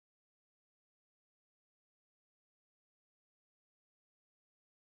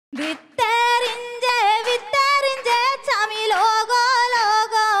വിത്തേറിഞ്ചേ വിത്തേറിഞ്ചേ ചമി ലോകോ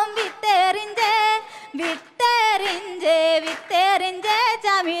ലോകം വിത്തേറിഞ്ചേ വിത്തേറിഞ്ചേ വിത്തേറിഞ്ചേ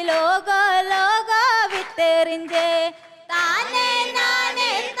ചമി ലോകോ ലോകോ വിത്തേറിഞ്ചേ താനേ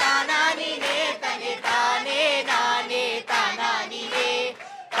നാനേ താനാനിനേ തനേ താനേ നാനേ താനാനിനേ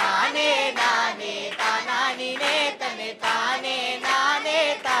താനേ നാനേ താനാനിനേ തനേ താനേ നാനേ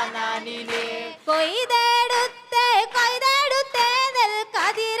താനാനിനേ കൊയ്തെടുത്തേ കൊയ്തെടുത്തേ നെൽ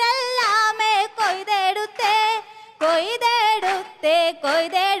കതിരെല്ലാമേ കൊയ്തെടുത്തേ കൊയ്തെടുത്തേ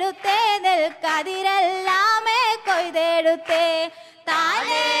കൊയ്തെടുത്തേ നെൽ കതിരെല്ലാമേ കൊയ്തെടുത്തേ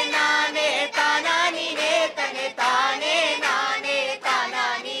താനേ നാനേ താനാനിനേ തനേ താനേ നാനേ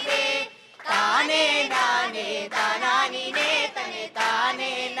താനാനിനേ താനേ നാനേ താനാനിനേ തനേ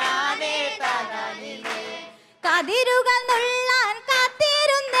താനേ നാനേ താനാനിനേ കതിരുകൾ നുള്ളാൻ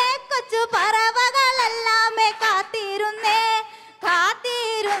കാത്തിരുന്നേ കൊച്ചു പറവകളെല്ലാമേ കാത്തിരുന്നേ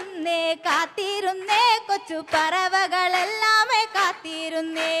കാത്തിരുന്നേ കാത്തിരുന്നേ കൊച്ചു പറവകളെല്ലാമേ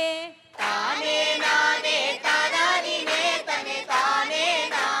കാത്തിരുന്നേ താനേ നാനേ താനാനിനേ തനേ താനേ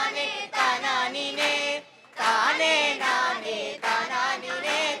നാനേ താനാനിനേ താനേ നാനേ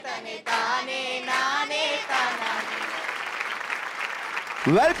താനാനിനേ തനേ താനേ നാനേ താനാനിനേ.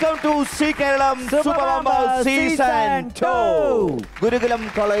 Welcome to Zee Keralam Super Bumper Season 2. Gurukulam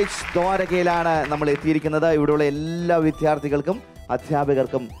college ദ്വാരകയിലാണ് നമ്മൾ എത്തിയിരിക്കുന്നത്. ഇവിടെയുള്ള എല്ലാ വിദ്യാർത്ഥികൾക്കും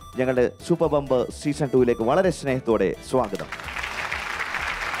അധ്യാപകർക്കും ഞങ്ങളുടെ സൂപ്പർ ബമ്പർ സീസൺ 2ലേക്ക് വളരെ സ്നേഹത്തോടെ സ്വാഗതം.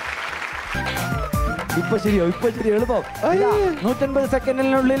 ഇപ്പൊ ശരിയോ എളുപ്പം 150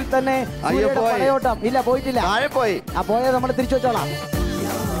 സെക്കൻഡിനുള്ളിൽ തന്നെ ഇല്ല പോയിട്ടില്ല പോയി ആ പോയത് നമ്മൾ തിരിച്ചു വെച്ചോളാം.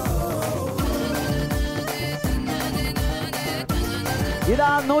 ഇതാ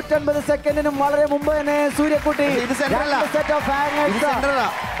 150 സെക്കൻഡിനും വളരെ മുമ്പ് തന്നെ സൂര്യക്കുട്ടി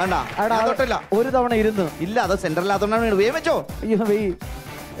ഒരു തവണ ഇരുന്നു. ഇല്ല അത് സെന്ററിലാത്തോണ്ടാണ് വേഗം വെച്ചോ.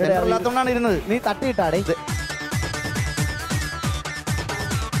 സെന്ററിലാത്തോണ്ടാണ് ഇരുന്നത്. നീ തട്ടിയിട്ടാടേ.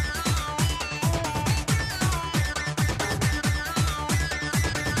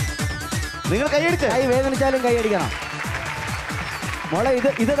 നിങ്ങൾ കൈയടിച്ച് കൈ വേദനിച്ചാലും കൈയടിക്കണം മോളെ.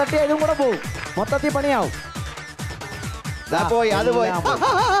 ഇത് തട്ടിയാ ഇതും കൂടെ പോവും, മൊത്തത്തിൽ പണിയാവും.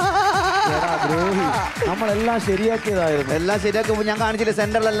 നമ്മളെല്ലാം ശരിയാക്കിയതായിരുന്നു. എല്ലാം ശരിയാക്കുമ്പോ ഞാൻ കാണിച്ചില്ല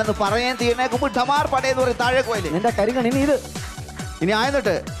സെന്ററിലല്ലെന്ന് പറയാൻ തീർന്നേക്കുമ്പോ ഡമാർ പടയെന്ന് പറയും താഴെ പോയില്ലേ. നിന്റെ കരിങ്ങൺ ഇനി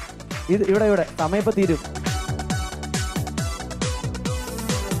ആയതൊട്ട് ഇത് ഇവിടെ സമയപ്പ് തീരും.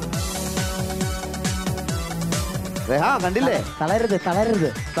 കണ്ടില്ലേ?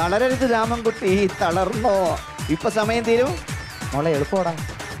 തളരരുത് രാമൻകുട്ടി, തളർന്നോ? ഇപ്പൊ സമയം തീരും മോളെ. എളുപ്പമാടാ.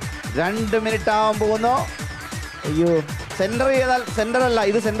 2 മിനിറ്റ് ആവാൻ പോകുന്നു. അയ്യോ സെന്റർ ചെയ്താൽ സെന്റർ അല്ല,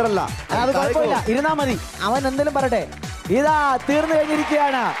 ഇത് സെന്റർ അല്ല. അത് കുഴപ്പമില്ല, ഇരുന്നാ മതി. അവൻ എന്തെങ്കിലും പറയട്ടെ. ഇതാ തീർന്നു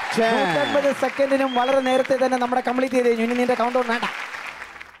കഴിഞ്ഞിരിക്കുകയാണ്. 150 സെക്കൻഡിനും വളരെ നേരത്തെ തന്നെ നമ്മുടെ കംപ്ലീറ്റ് ചെയ്ത് കഴിഞ്ഞു. ഇനി നിന്റെ കൗണ്ട് ഡൗൺ വേണ്ട.